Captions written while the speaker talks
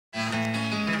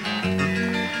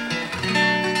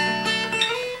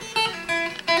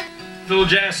little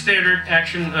jazz standard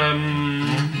action.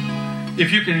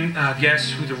 If you can guess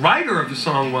who the writer of the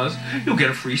song was, you'll get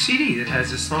a free CD that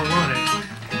has this song on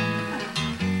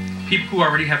it. People who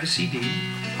already have the CD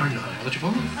are not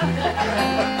eligible.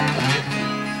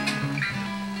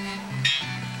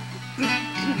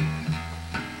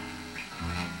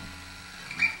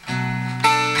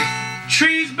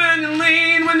 Trees bend and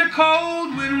lean when the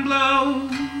cold wind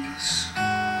blows.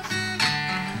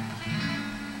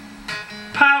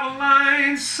 Power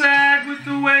lines sag with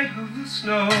the weight of the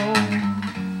snow.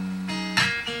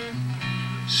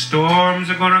 Storms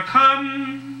are gonna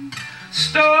come,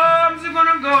 storms are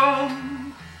gonna go.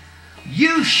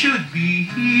 You should be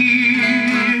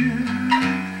here.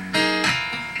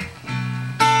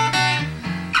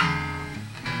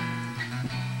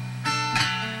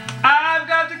 I've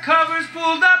got the covers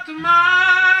pulled up to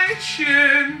my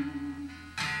chin.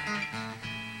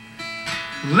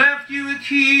 Left you a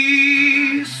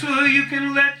key so you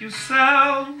can let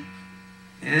yourself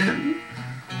in.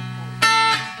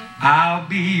 I'll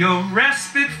be your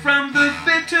respite from the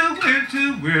bitter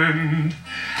winter wind.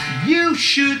 You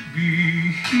should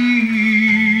be here.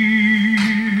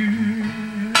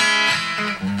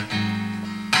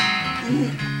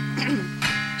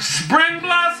 Spring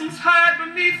blossoms hide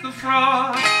beneath the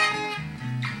frost.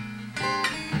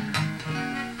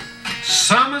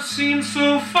 Summer seems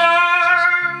so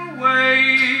far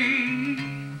away,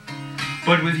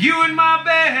 but with you in my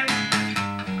bed,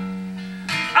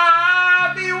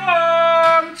 I'll be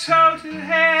warm, toe to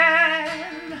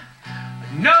head.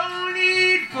 No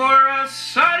need for a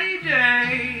sunny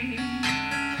day.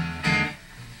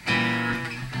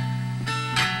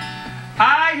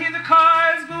 I hear the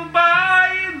cars go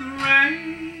by in the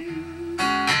rain.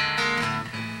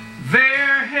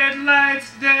 Their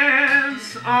headlights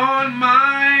dance on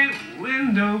my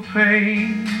window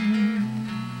pane.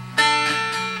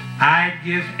 I'd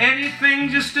give anything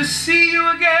just to see you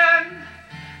again.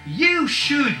 You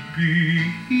should be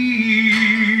here.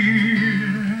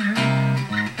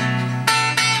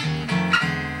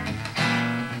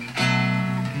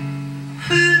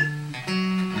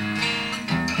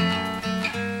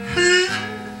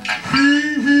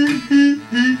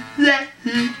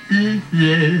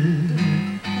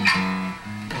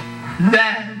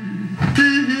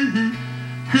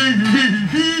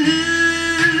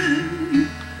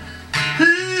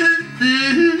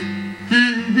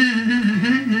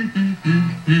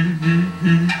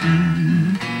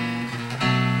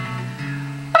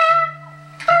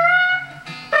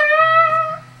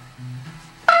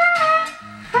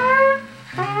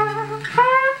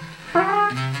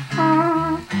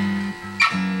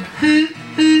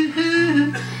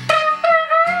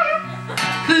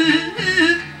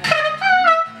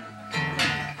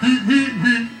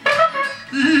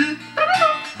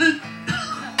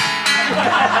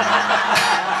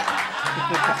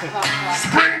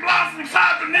 Spring blossoms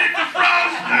hide beneath the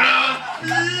frost, yeah.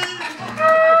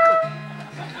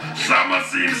 Summer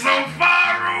seems so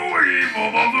far away.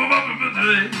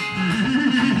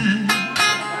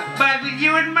 But with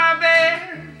you in my bed,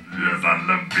 yes, I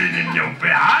love being in your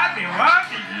bed. I'd be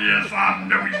walking, yes, I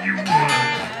know you would.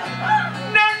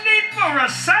 No need for a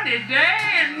sunny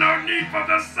day, and no need for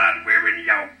the sun. We're in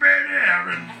your bed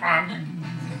having fun.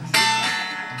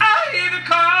 I hear the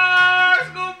cars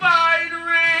go by in the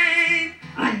rain.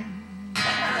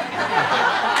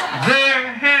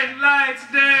 Their headlights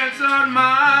dance on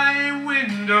my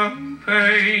window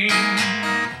pane.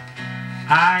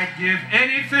 I'd give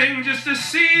anything just to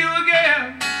see you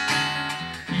again.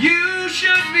 You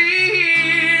should be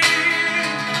here.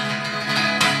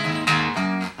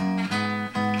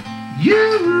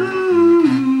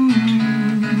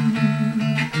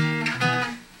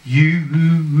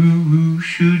 You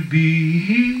should be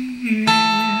here.